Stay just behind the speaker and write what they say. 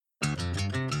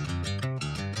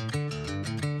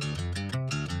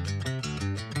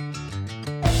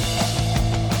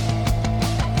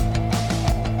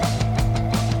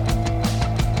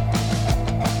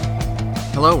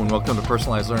Hello and welcome to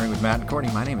Personalized Learning with Matt and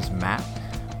Courtney. My name is Matt.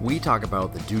 We talk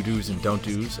about the do-dos and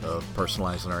don't-dos of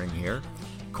personalized learning here.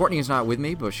 Courtney is not with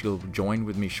me, but she'll join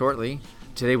with me shortly.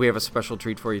 Today we have a special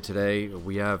treat for you today.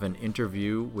 We have an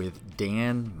interview with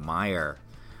Dan Meyer.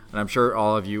 And I'm sure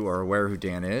all of you are aware who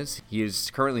Dan is. He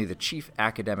is currently the Chief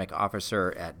Academic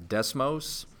Officer at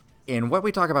Desmos. And what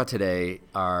we talk about today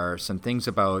are some things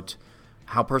about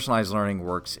how personalized learning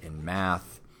works in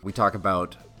math. We talk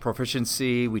about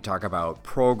proficiency, we talk about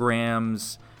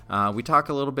programs, we talk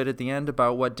a little bit at the end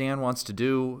about what Dan wants to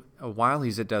do while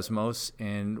he's at Desmos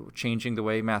and changing the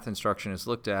way math instruction is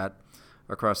looked at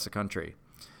across the country.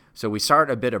 So we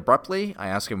start a bit abruptly. I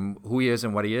ask him who he is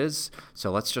and what he is. So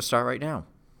let's just start right now.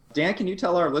 Dan, can you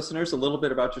tell our listeners a little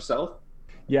bit about yourself?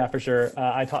 Yeah, for sure.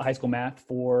 I taught high school math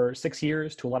for 6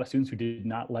 years to a lot of students who did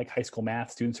not like high school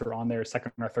math. Students who are on their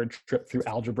second or third trip through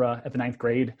algebra at the 9th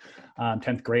grade,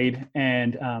 10th grade.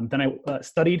 And then I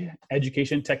studied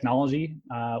education technology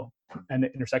and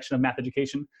the intersection of math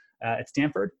education at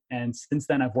Stanford. And since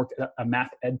then, I've worked at a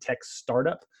math ed tech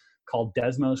startup called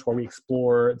Desmos, where we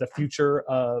explore the future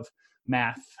of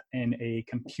math in a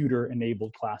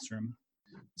computer-enabled classroom.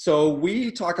 So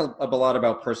we talk a lot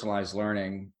about personalized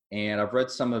learning. And I've read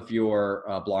some of your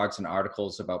blogs and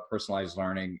articles about personalized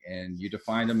learning, and you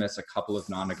define them as a couple of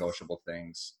non-negotiable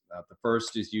things. The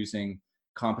first is using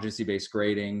competency-based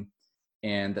grading,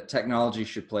 and that technology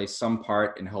should play some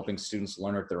part in helping students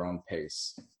learn at their own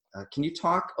pace. Can you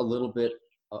talk a little bit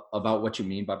about what you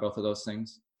mean by both of those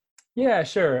things? Yeah,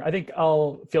 sure. I think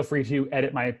I'll feel free to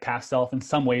edit my past self in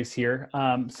some ways here.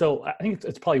 So I think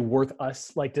it's probably worth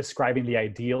us describing the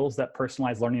ideals that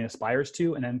personalized learning aspires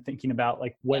to, and then thinking about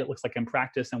what it looks like in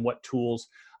practice and what tools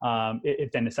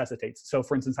it then necessitates. So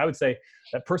for instance, I would say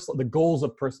that the goals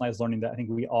of personalized learning that I think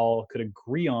we all could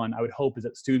agree on, I would hope, is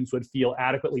that students would feel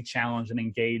adequately challenged and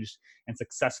engaged and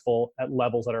successful at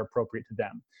levels that are appropriate to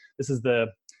them. This is the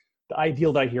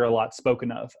ideal that I hear a lot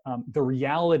spoken of. The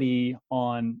reality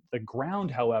on the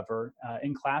ground, however,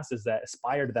 in classes that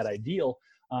aspire to that ideal,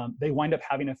 they wind up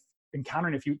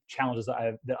encountering a few challenges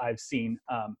that I've seen.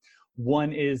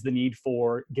 One is the need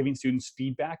for giving students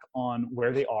feedback on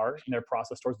where they are in their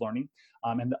process towards learning.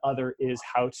 And the other is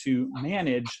how to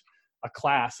manage a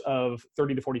class of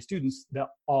 30 to 40 students that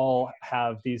all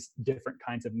have these different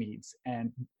kinds of needs,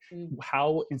 and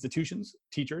how institutions,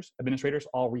 teachers, administrators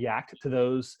all react to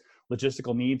those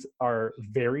logistical needs are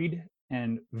varied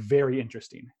and very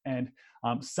interesting. And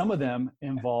some of them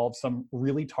involve some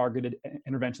really targeted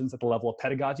interventions at the level of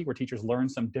pedagogy, where teachers learn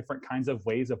some different kinds of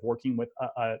ways of working with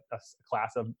a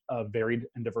class of varied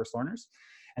and diverse learners.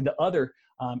 And the other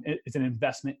is an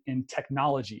investment in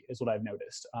technology, is what I've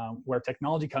noticed, where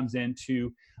technology comes in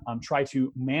to try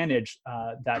to manage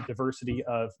that diversity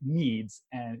of needs.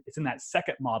 And it's in that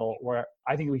second model where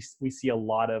I think we see a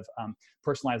lot of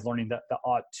personalized learning that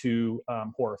ought to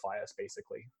horrify us,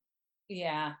 basically.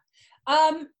 Yeah.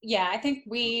 I think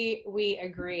we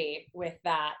agree with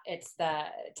that. It's the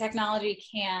technology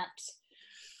can't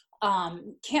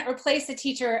replace the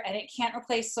teacher, and it can't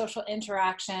replace social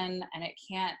interaction, and it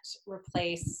can't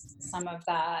replace some of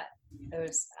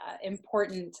those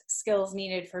important skills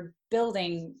needed for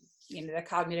building, the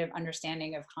cognitive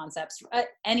understanding of concepts,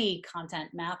 any content,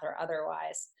 math or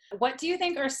otherwise. What do you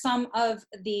think are some of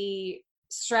the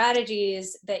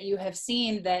strategies that you have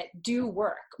seen that do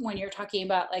work when you're talking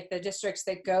about the districts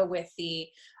that go with the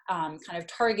kind of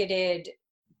targeted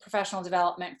professional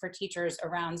development for teachers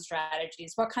around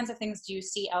strategies? What kinds of things do you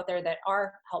see out there that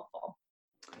are helpful?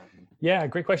 Yeah,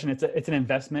 great question. It's an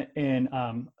investment in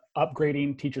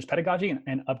upgrading teachers' pedagogy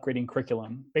and upgrading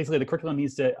curriculum. Basically, the curriculum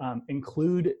needs to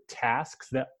include tasks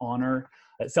that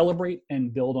celebrate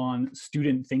and build on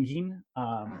student thinking,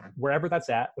 wherever that's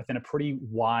at, within a pretty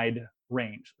wide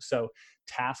range. So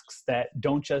tasks that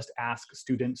don't just ask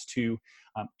students to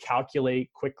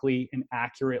calculate quickly and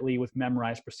accurately with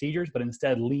memorized procedures, but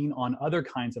instead lean on other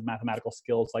kinds of mathematical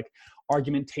skills like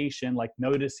argumentation, like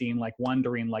noticing, like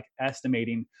wondering, like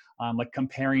estimating, like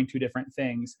comparing two different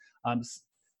things,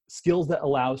 skills that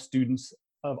allow students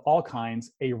of all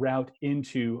kinds a route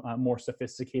into more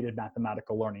sophisticated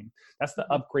mathematical learning. That's the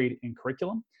upgrade in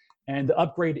curriculum. And the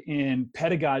upgrade in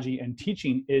pedagogy and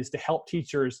teaching is to help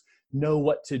teachers know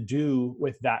what to do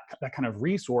with that kind of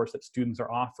resource that students are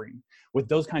offering. With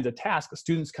those kinds of tasks,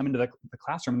 students come into the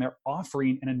classroom and they're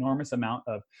offering an enormous amount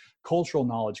of cultural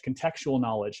knowledge, contextual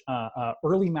knowledge,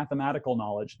 early mathematical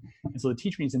knowledge. And so the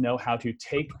teacher needs to know how to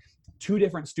take two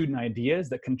different student ideas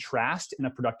that contrast in a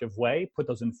productive way, put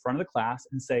those in front of the class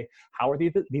and say, how are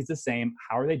these the same?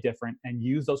 How are they different? And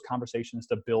use those conversations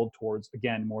to build towards,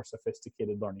 again, more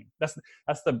sophisticated learning. That's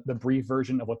the brief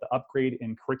version of what the upgrade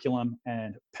in curriculum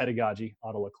and pedagogy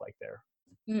ought to look like there.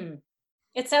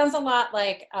 It sounds a lot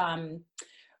like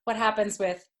what happens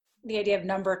with the idea of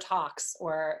number talks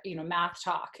or, math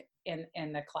talk in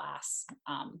the class.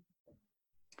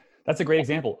 That's a great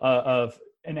example of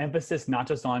an emphasis not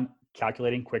just on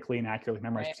calculating quickly and accurately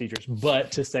memorized procedures,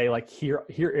 but to say like, here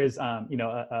is an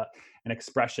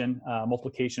expression,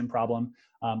 multiplication problem.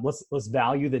 Let's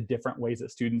value the different ways that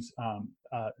students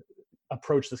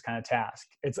approach this kind of task.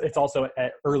 It's also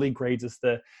at early grades, it's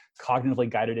the cognitively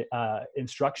guided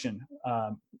instruction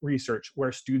research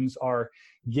where students are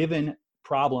given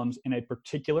problems in a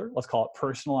particular, let's call it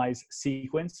personalized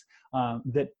sequence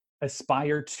that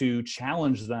aspire to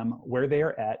challenge them where they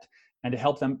are at and to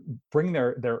help them bring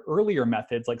their earlier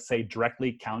methods, like say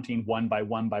directly counting one by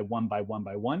one by one by one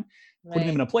by one, putting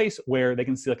them in a place where they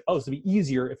can see like, oh, this would be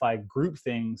easier if I group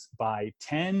things by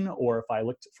 10 or if I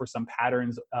looked for some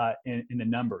patterns in the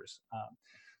numbers.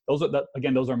 Those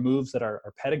are moves that are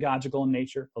pedagogical in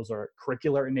nature. Those are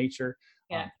curricular in nature.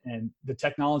 And the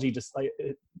technology, the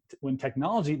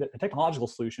technological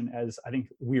solution, as I think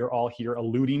we are all here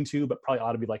alluding to, but probably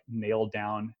ought to be like nailed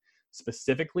down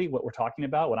specifically what we're talking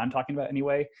about, what I'm talking about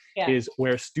anyway, is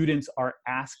where students are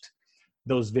asked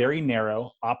those very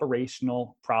narrow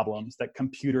operational problems that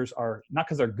computers are, not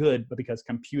because they're good, but because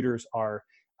computers are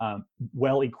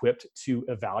well equipped to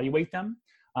evaluate them.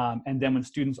 And then when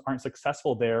students aren't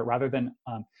successful there, rather than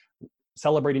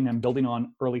celebrating them building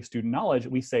on early student knowledge,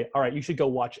 we say, all right, you should go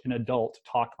watch an adult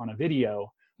talk on a video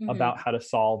about how to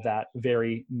solve that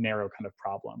very narrow kind of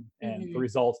problem. And the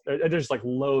results, there's like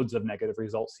loads of negative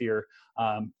results here,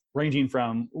 ranging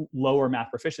from lower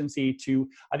math proficiency to,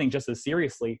 I think just as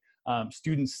seriously,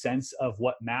 students' sense of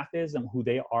what math is and who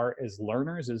they are as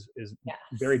learners is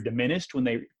very diminished when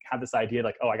they have this idea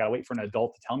like, oh, I got to wait for an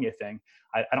adult to tell me a thing.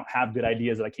 I don't have good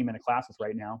ideas that I came into class with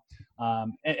right now.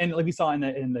 And like we saw in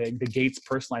the Gates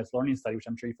personalized learning study, which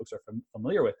I'm sure you folks are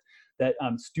familiar with, that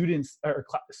students or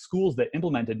schools that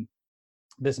implemented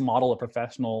this model of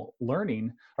professional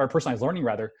learning, or personalized learning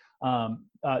rather,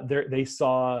 they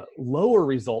saw lower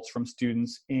results from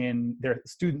students in their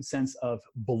student sense of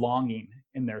belonging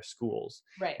in their schools.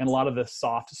 And a lot of the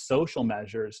soft social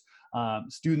measures,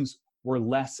 students were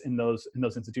less in those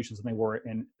institutions than they were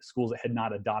in schools that had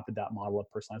not adopted that model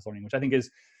of personalized learning, which I think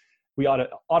we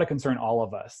ought to concern all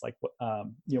of us. Like,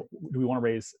 do we want to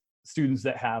raise students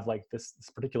that have like this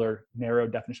particular narrow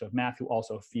definition of math who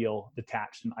also feel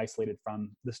detached and isolated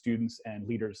from the students and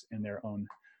leaders in their own,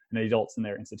 and the adults in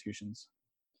their institutions?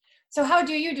 So how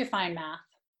do you define math?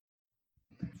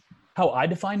 How I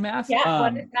define math?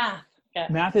 What is math?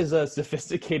 Math is a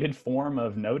sophisticated form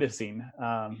of noticing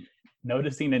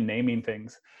and naming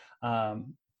things.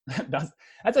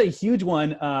 That's a huge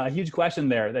one, a huge question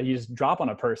there that you just drop on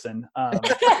a person.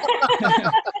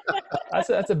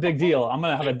 That's a big deal. I'm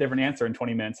going to have a different answer in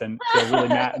 20 minutes and feel really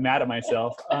mad at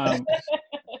myself.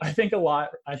 I think a lot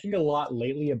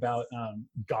lately about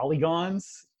golygons.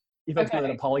 You folks know that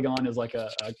a polygon is like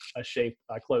a shape,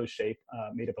 a closed shape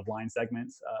made up of line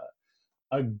segments.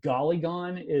 A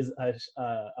golygon is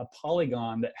a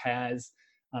polygon that has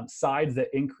sides that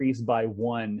increase by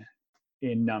 1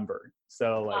 in number.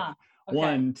 So like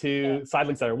 1, 2, side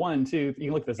links that are 1, 2, you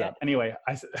can look this up. Anyway,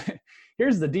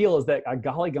 here's the deal is that a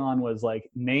golygon was like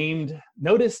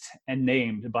noticed and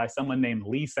named by someone named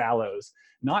Lee Sallows,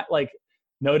 not like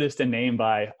noticed and named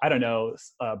by, I don't know,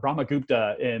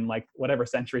 Brahmagupta in like whatever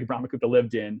century Brahmagupta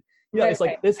lived in. It's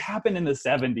like this happened in the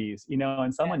 70s,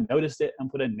 and someone noticed it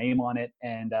and put a name on it.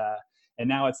 And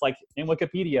now it's like in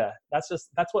Wikipedia. That's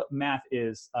what math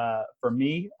is for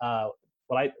me.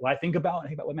 What I think about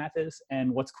what math is,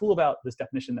 and what's cool about this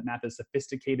definition that math is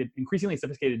increasingly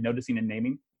sophisticated noticing and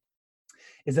naming,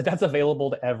 is that that's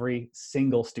available to every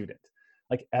single student.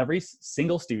 Like every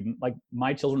single student, like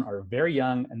my children are very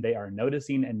young and they are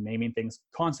noticing and naming things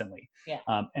constantly.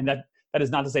 And that is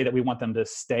not to say that we want them to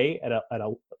stay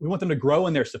we want them to grow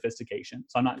in their sophistication.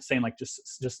 So I'm not saying like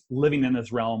just living in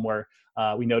this realm where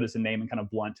we notice and name in kind of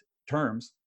blunt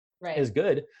terms is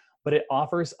good, but it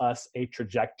offers us a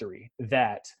trajectory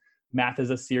that math is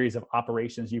a series of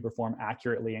operations you perform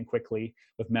accurately and quickly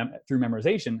through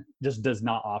memorization just does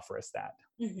not offer us that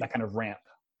kind of ramp.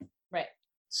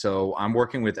 So I'm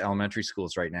working with elementary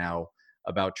schools right now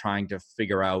about trying to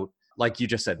figure out, like you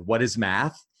just said, what is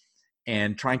math,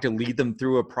 and trying to lead them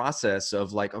through a process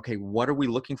of like, okay, what are we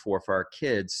looking for our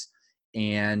kids?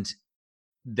 And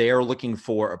they're looking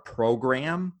for a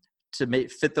program to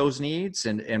fit those needs?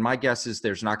 And my guess is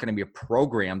there's not going to be a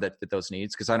program that fit those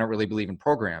needs, because I don't really believe in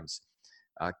programs.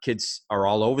 Kids are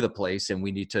all over the place, and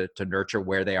we need to nurture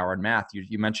where they are in math.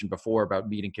 You mentioned before about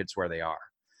meeting kids where they are.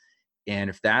 And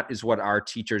if that is what our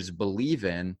teachers believe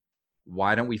in,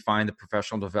 why don't we find the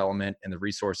professional development and the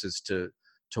resources to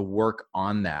work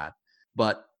on that?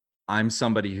 But I'm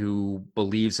somebody who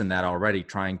believes in that already,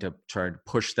 trying to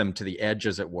push them to the edge,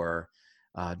 as it were.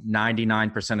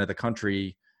 99% of the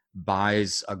country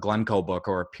buys a Glencoe book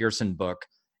or a Pearson book,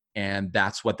 and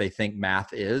that's what they think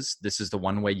math is. This is the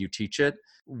one way you teach it.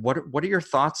 What are your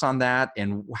thoughts on that,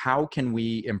 and how can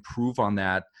we improve on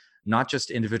that, not just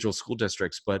individual school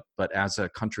districts, but as a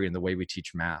country in the way we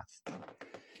teach math?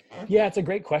 Yeah, it's a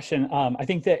great question. I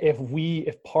think that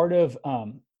if part of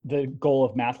the goal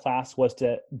of math class was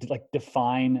to like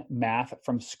define math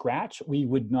from scratch, we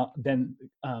would not then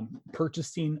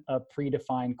purchasing a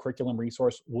predefined curriculum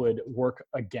resource would work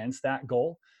against that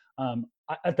goal.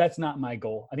 That's not my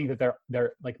goal. I think that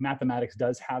they're like mathematics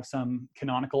does have some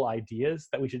canonical ideas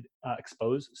that we should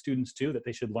expose students to, that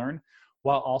they should learn,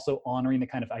 while also honoring the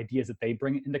kind of ideas that they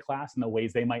bring into class and the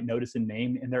ways they might notice and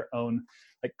name in their own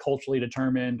like culturally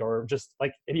determined or just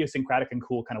like idiosyncratic and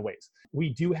cool kind of ways. We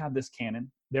do have this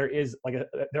canon. There is like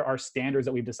there are standards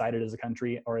that we've decided as a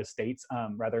country, or as states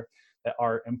rather, that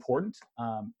are important.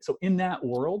 So in that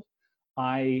world,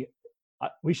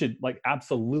 we should like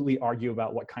absolutely argue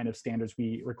about what kind of standards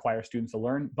we require students to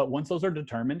learn. But once those are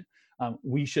determined,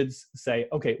 we should say,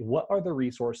 okay, what are the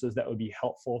resources that would be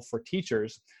helpful for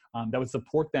teachers that would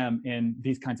support them in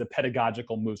these kinds of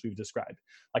pedagogical moves we've described?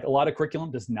 Like, a lot of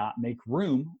curriculum does not make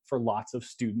room for lots of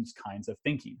students' kinds of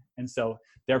thinking. And so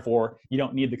therefore, you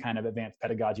don't need the kind of advanced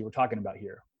pedagogy we're talking about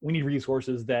here. We need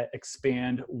resources that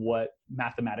expand what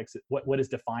mathematics, what is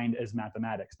defined as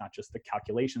mathematics, not just the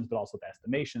calculations, but also the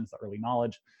estimations, the early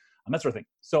knowledge, that sort of thing.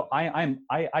 So I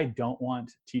don't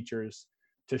want teachers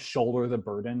to shoulder the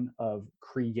burden of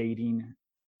creating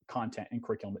content and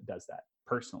curriculum that does that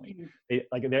personally.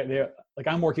 They're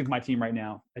I'm working with my team right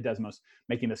now at Desmos,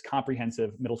 making this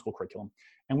comprehensive middle school curriculum.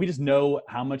 And we just know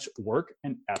how much work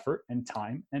and effort and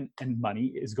time and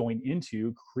money is going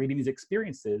into creating these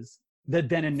experiences that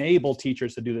then enable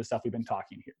teachers to do the stuff we've been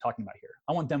talking about here.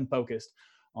 I want them focused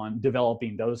on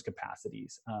developing those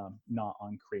capacities, not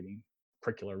on creating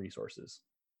curricular resources.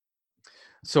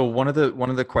 So one of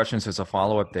the questions as a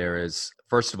follow-up there is,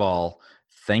 first of all,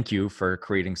 thank you for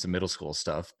creating some middle school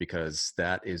stuff, because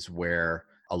that is where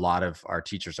a lot of our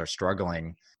teachers are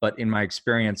struggling. But in my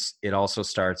experience, it also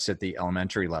starts at the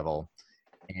elementary level.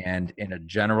 And in a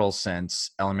general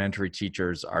sense, elementary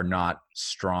teachers are not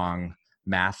strong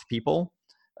math people.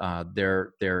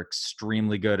 They're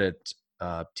extremely good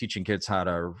at teaching kids how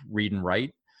to read and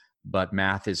write, but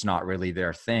math is not really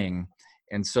their thing.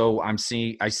 And so I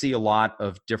see a lot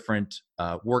of different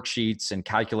worksheets and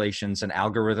calculations and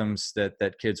algorithms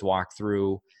that kids walk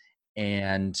through.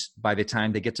 And by the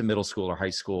time they get to middle school or high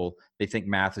school, they think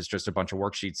math is just a bunch of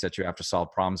worksheets that you have to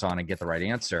solve problems on and get the right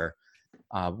answer.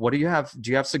 What do you have?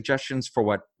 Do you have suggestions for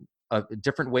what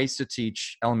different ways to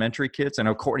teach elementary kids? I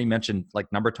know Courtney mentioned like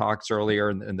number talks earlier,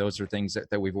 and those are things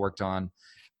that we've worked on.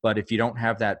 But if you don't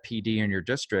have that PD in your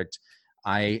district,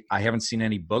 I haven't seen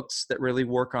any books that really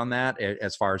work on that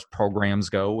as far as programs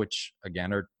go, which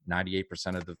again are 98%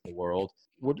 of the world.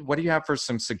 What do you have for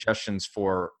some suggestions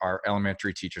for our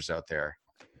elementary teachers out there?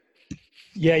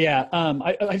 Yeah.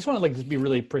 I just want to like just be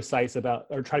really precise about,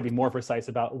 or try to be more precise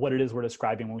about what it is we're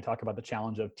describing when we talk about the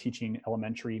challenge of teaching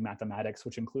elementary mathematics,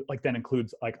 which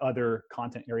includes like other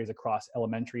content areas across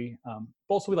elementary.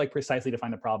 Also, we like precisely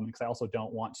define the problem, because I also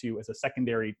don't want to, as a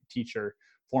secondary teacher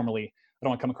formally, I don't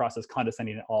want to come across as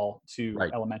condescending at all to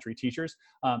elementary teachers.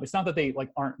 It's not that they like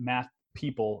aren't math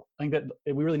people. I think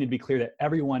that we really need to be clear that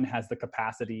everyone has the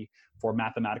capacity for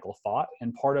mathematical thought.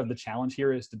 And part of the challenge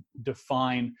here is to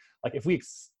define, like, if we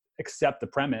accept the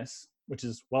premise, which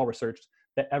is well researched,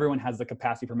 that everyone has the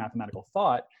capacity for mathematical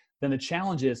thought, then the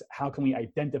challenge is, how can we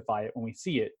identify it when we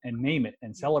see it and name it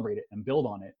and celebrate it and build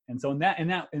on it? And so in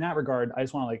that regard, I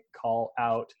just want to like call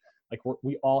out, like,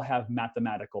 we all have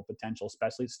mathematical potential,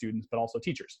 especially students, but also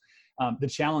teachers. The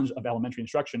challenge of elementary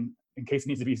instruction, in case it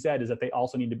needs to be said, is that they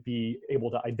also need to be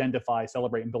able to identify,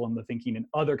 celebrate, and build on the thinking in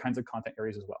other kinds of content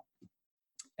areas as well.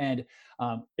 And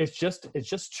it's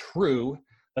just true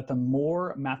that the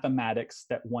more mathematics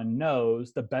that one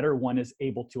knows, the better one is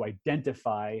able to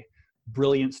identify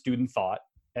brilliant student thought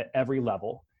at every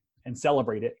level, and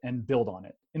celebrate it and build on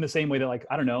it. In the same way that, like,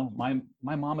 I don't know,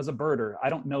 my mom is a birder. I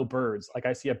don't know birds. Like,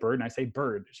 I see a bird and I say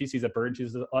bird. She sees a bird and she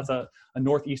says, oh, that's a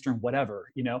northeastern whatever,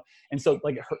 you know? And so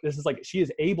like this is like, she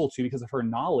is able to, because of her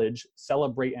knowledge,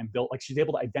 celebrate and build, like she's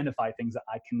able to identify things that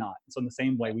I cannot. So in the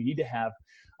same way, we need to have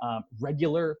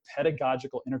regular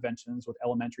pedagogical interventions with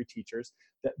elementary teachers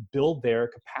that build their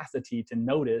capacity to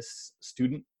notice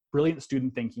brilliant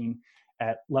student thinking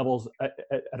at levels at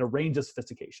a range of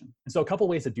sophistication. And so a couple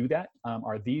ways to do that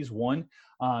are these. One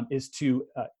is to,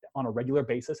 on a regular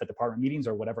basis at department meetings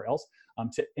or whatever else,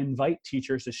 to invite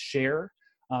teachers to share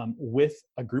with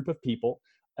a group of people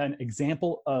an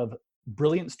example of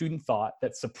brilliant student thought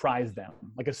that surprised them.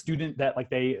 Like a student that like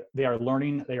they are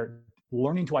learning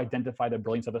to identify the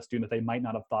brilliance of a student that they might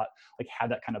not have thought like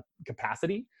had that kind of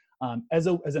capacity. As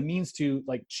a means to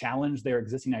like challenge their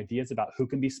existing ideas about who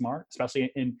can be smart,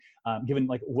 especially in given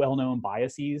like well-known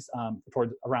biases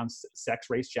towards around sex,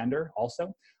 race, gender,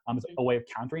 also as a way of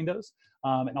countering those,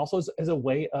 and also as a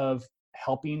way of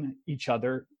helping each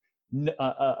other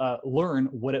learn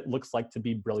what it looks like to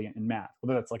be brilliant in math,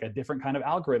 whether that's like a different kind of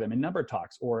algorithm in number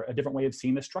talks or a different way of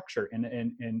seeing the structure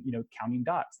in you know, counting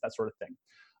dots, that sort of thing.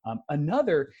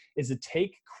 Another is to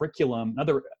take curriculum,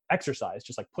 another exercise,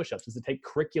 just like push-ups, is to take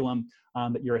curriculum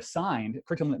that you're assigned,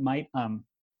 curriculum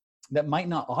that might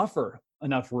not offer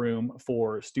enough room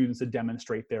for students to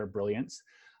demonstrate their brilliance,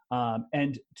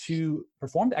 and to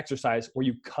perform the exercise where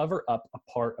you cover up a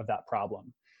part of that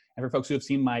problem. And for folks who have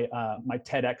seen my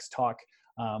TEDx talk,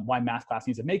 Why Math Class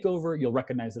Needs a Makeover, you'll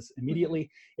recognize this immediately.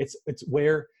 It's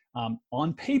where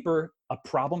on paper, a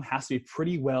problem has to be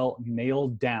pretty well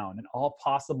nailed down, and all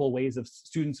possible ways of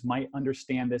students might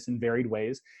understand this in varied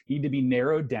ways need to be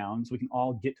narrowed down so we can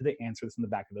all get to the answer that's in the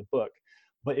back of the book.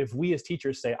 But if we as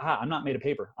teachers say, I'm not made of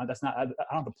paper, I don't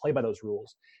have to play by those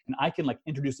rules, and I can like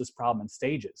introduce this problem in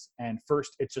stages. And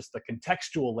first, it's just the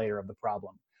contextual layer of the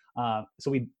problem. So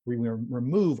we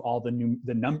remove all the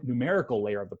numerical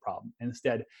layer of the problem, and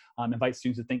instead invite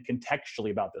students to think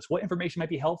contextually about this. What information might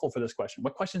be helpful for this question?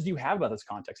 What questions do you have about this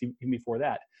context, even before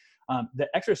that? The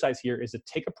exercise here is to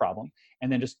take a problem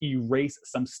and then just erase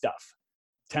some stuff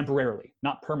temporarily,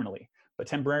 not permanently, but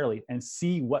temporarily, and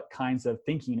see what kinds of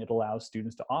thinking it allows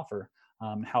students to offer,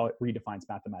 how it redefines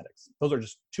mathematics. Those are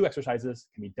just two exercises,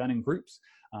 can be done in groups.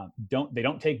 They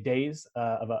don't take days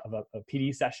of a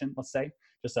PD session, let's say,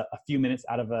 just a few minutes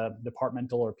out of a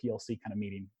departmental or PLC kind of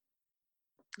meeting.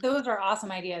 Those are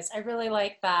awesome ideas. I really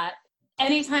like that.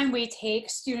 Anytime we take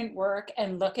student work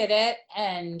and look at it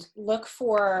and look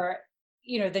for,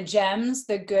 you know, the gems,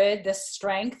 the good, the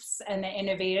strengths, and the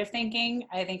innovative thinking,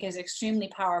 I think is extremely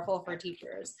powerful for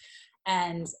teachers.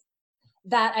 And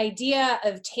that idea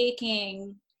of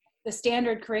taking the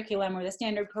standard curriculum or the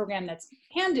standard program that's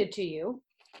handed to you,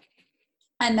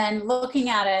 and then looking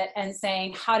at it and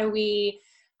saying, how do we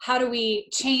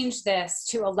change this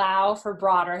to allow for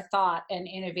broader thought and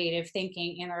innovative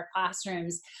thinking in our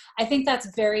classrooms? I think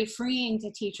that's very freeing to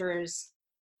teachers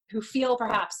who feel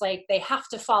perhaps like they have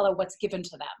to follow what's given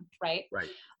to them, right? Right.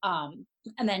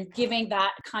 And then giving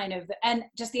that kind of, and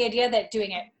just the idea that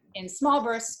doing it in small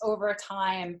bursts over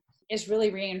time is really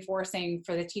reinforcing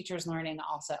for the teacher's learning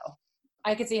also.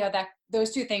 I could see how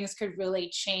those two things could really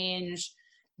change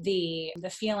the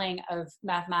feeling of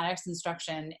mathematics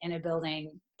instruction in a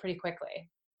building pretty quickly.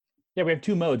 Yeah, we have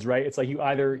two modes, right? It's like you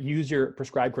either use your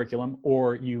prescribed curriculum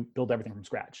or you build everything from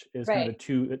scratch. Is kind of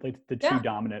the two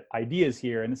dominant ideas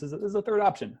here. And this is a third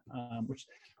option, which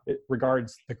it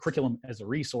regards the curriculum as a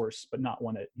resource, but not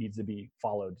one that needs to be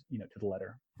followed, you know, to the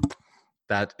letter.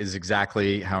 That is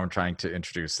exactly how I'm trying to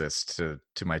introduce this to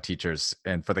my teachers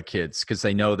and for the kids, because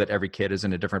they know that every kid is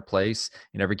in a different place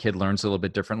and every kid learns a little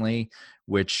bit differently,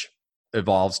 which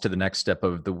evolves to the next step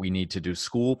of we need to do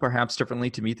school perhaps differently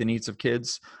to meet the needs of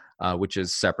kids, which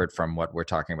is separate from what we're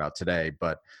talking about today.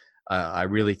 But I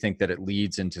really think that it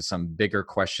leads into some bigger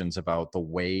questions about the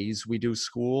ways we do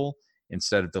school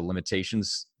instead of the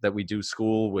limitations that we do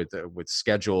school with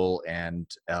schedule and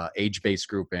age-based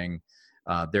grouping.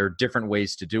 There are different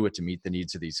ways to do it to meet the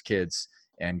needs of these kids,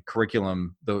 and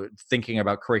curriculum, thinking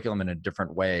about curriculum in a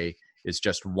different way is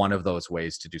just one of those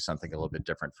ways to do something a little bit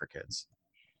different for kids.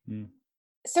 Mm.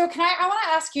 So I want to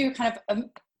ask you kind of,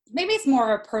 maybe it's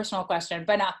more of a personal question,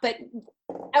 but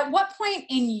at what point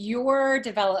in your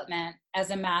development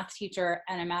as a math teacher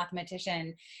and a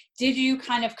mathematician did you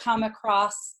kind of come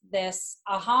across this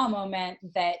aha moment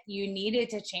that you needed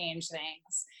to change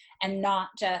things and not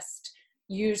just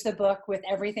use the book with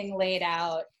everything laid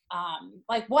out?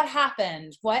 Like what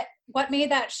happened? What made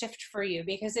that shift for you?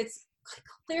 Because it's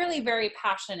clearly very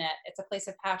passionate. It's a place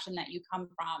of passion that you come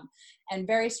from, and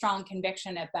very strong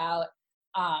conviction about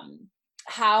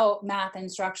how math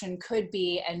instruction could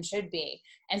be and should be.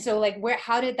 And so like,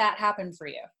 how did that happen for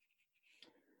you?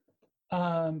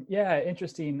 Yeah,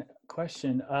 interesting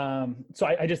question. So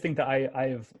I just think that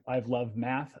I've loved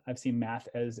math. I've seen math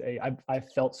as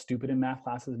I've felt stupid in math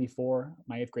classes before.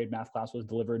 My 8th grade math class was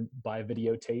delivered by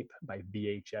videotape, by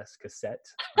VHS cassette.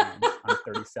 I'm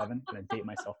 37, and I date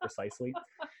myself precisely.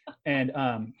 And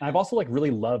I've also like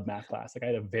really loved math class. Like I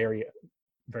had a very,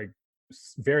 very,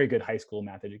 very good high school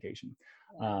math education.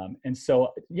 And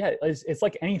so, yeah, it's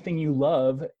like anything you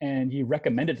love and you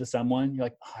recommend it to someone, you're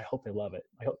like, oh, I hope they love it.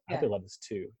 I hope they love this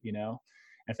too, you know?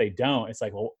 And if they don't, it's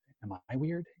like, well, am I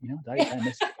weird? You know, did I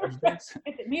miss this?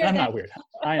 I'm not weird.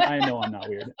 I know I'm not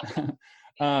weird.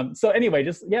 So anyway,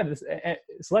 just, yeah,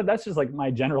 so that's just like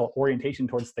my general orientation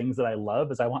towards things that I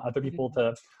love, is I want other people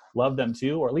to love them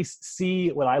too, or at least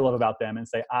see what I love about them and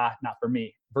say, not for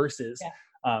me, versus,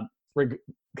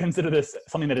 consider this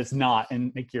something that it's not, and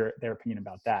make their opinion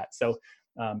about that. So,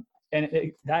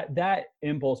 that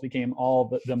impulse became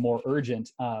all the more urgent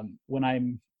when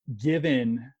I'm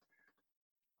given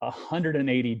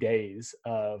 180 days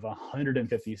of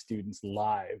 150 students'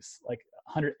 lives, like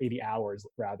 180 hours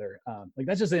rather. Like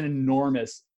that's just an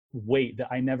enormous weight that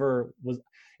I never was.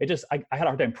 I had a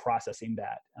hard time processing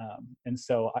that, and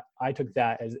so I took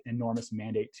that as an enormous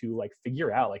mandate to like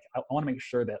figure out, like I want to make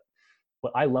sure that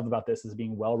what I love about this is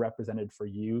being well represented for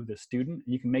you, the student.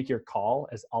 You can make your call,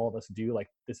 as all of us do, like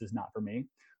this is not for me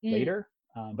later.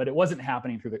 But it wasn't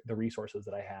happening through the resources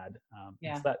that I had.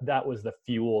 So that was the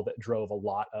fuel that drove a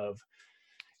lot of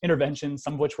interventions,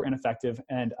 some of which were ineffective.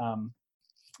 And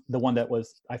the one that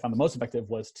I found the most effective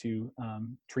was to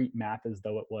treat math as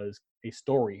though it was a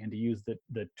story, and to use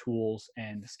the tools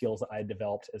and skills that I had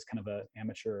developed as kind of an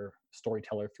amateur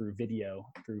storyteller through video,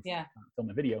 through film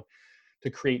and video, to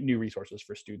create new resources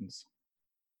for students.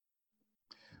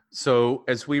 So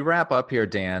as we wrap up here,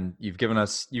 Dan, you've given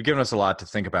us a lot to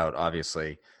think about,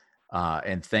 obviously,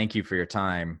 and thank you for your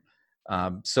time.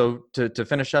 So to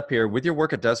finish up here, with your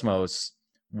work at Desmos,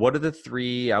 what are the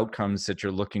 3 outcomes that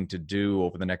you're looking to do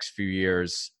over the next few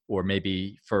years, or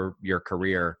maybe for your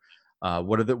career?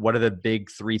 What are the big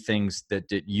 3 things that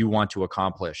you want to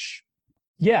accomplish?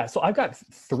 Yeah, so I've got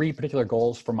 3 particular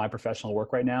goals for my professional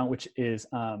work right now, which is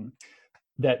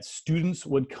that students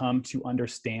would come to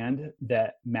understand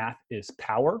that math is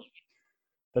power,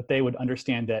 that they would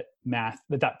understand that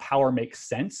that power makes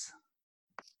sense,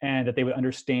 and that they would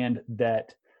understand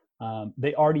that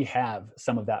they already have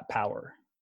some of that power.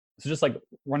 So just like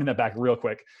running that back real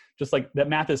quick, just like that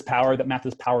math is power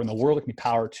in the world. It can be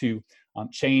power to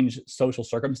change social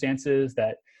circumstances,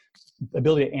 that the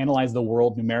ability to analyze the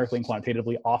world numerically and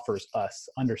quantitatively offers us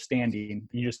understanding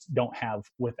you just don't have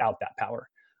without that power.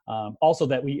 Also,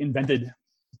 that we invented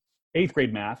 8th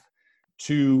grade math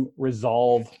to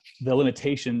resolve the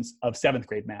limitations of 7th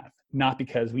grade math, not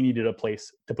because we needed a place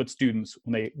to put students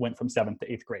when they went from 7th to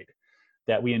 8th grade.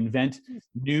 That we invent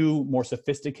new, more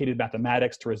sophisticated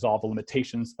mathematics to resolve the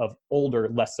limitations of older,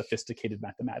 less sophisticated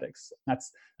mathematics.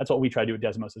 That's what we try to do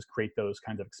at Desmos, is create those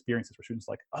kinds of experiences where students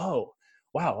are like, oh,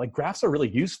 wow, like graphs are really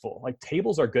useful. Like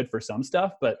tables are good for some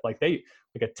stuff, but like a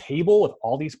table with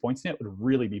all these points in it would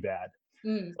really be bad.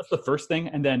 That's the first thing.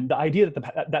 And then the idea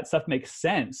that that stuff makes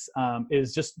sense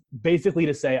is just basically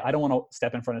to say, I don't want to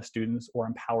step in front of students or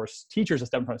empower teachers to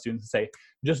step in front of students and say,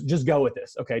 just go with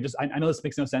this. Okay. I know this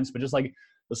makes no sense, but just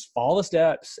follow the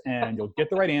steps and you'll get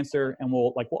the right answer, and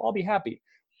we'll all be happy.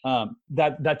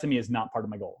 That to me is not part of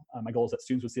my goal. My goal is that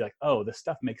students would see like, oh, this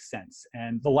stuff makes sense.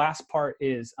 And the last part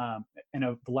is, the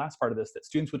last part of this, that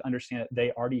students would understand that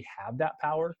they already have that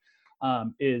power,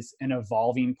 is an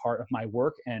evolving part of my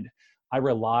work. And I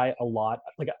rely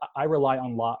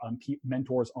on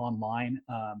mentors online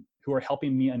who are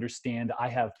helping me understand I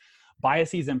have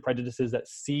biases and prejudices that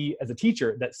as a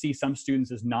teacher, see some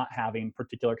students as not having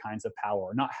particular kinds of power,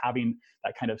 or not having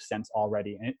that kind of sense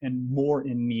already, and more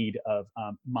in need of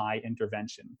my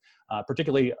intervention,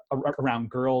 particularly around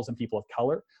girls and people of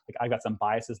color. Like I've got some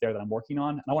biases there that I'm working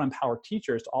on, and I want to empower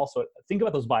teachers to also think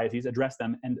about those biases, address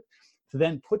them, and to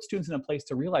then put students in a place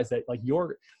to realize that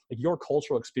your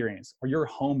cultural experience or your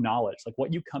home knowledge, like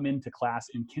what you come into class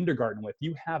in kindergarten with,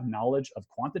 you have knowledge of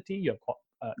quantity, you have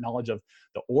knowledge of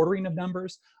the ordering of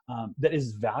numbers, that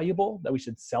is valuable, that we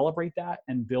should celebrate that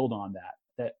and build on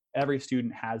that every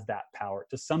student has that power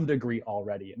to some degree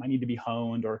already. It might need to be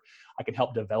honed, or I can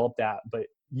help develop that, but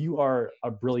you are a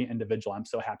brilliant individual. I'm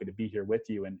so happy to be here with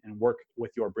you and work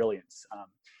with your brilliance.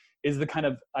 Is the kind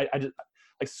of,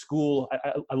 like school,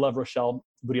 I love Rochelle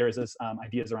Gutierrez's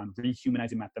ideas around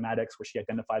rehumanizing mathematics, where she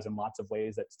identifies in lots of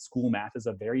ways that school math is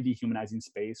a very dehumanizing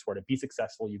space, where to be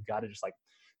successful, you've got to just like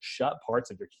shut parts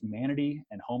of your humanity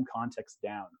and home context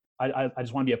down. I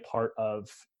just want to be a part of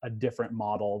a different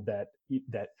model that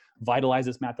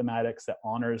vitalizes mathematics, that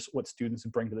honors what students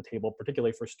bring to the table,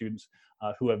 particularly for students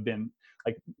who have been,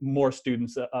 like, more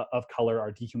students of color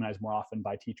are dehumanized more often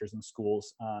by teachers in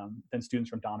schools than students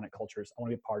from dominant cultures. I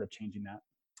want to be a part of changing that.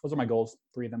 Those are my goals,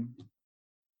 3 of them.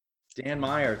 Dan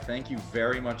Meyer, thank you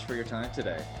very much for your time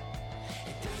today.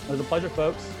 It was a pleasure,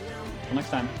 folks. Until next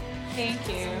time. Thank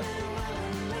you.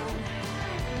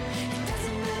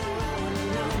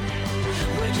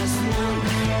 Just know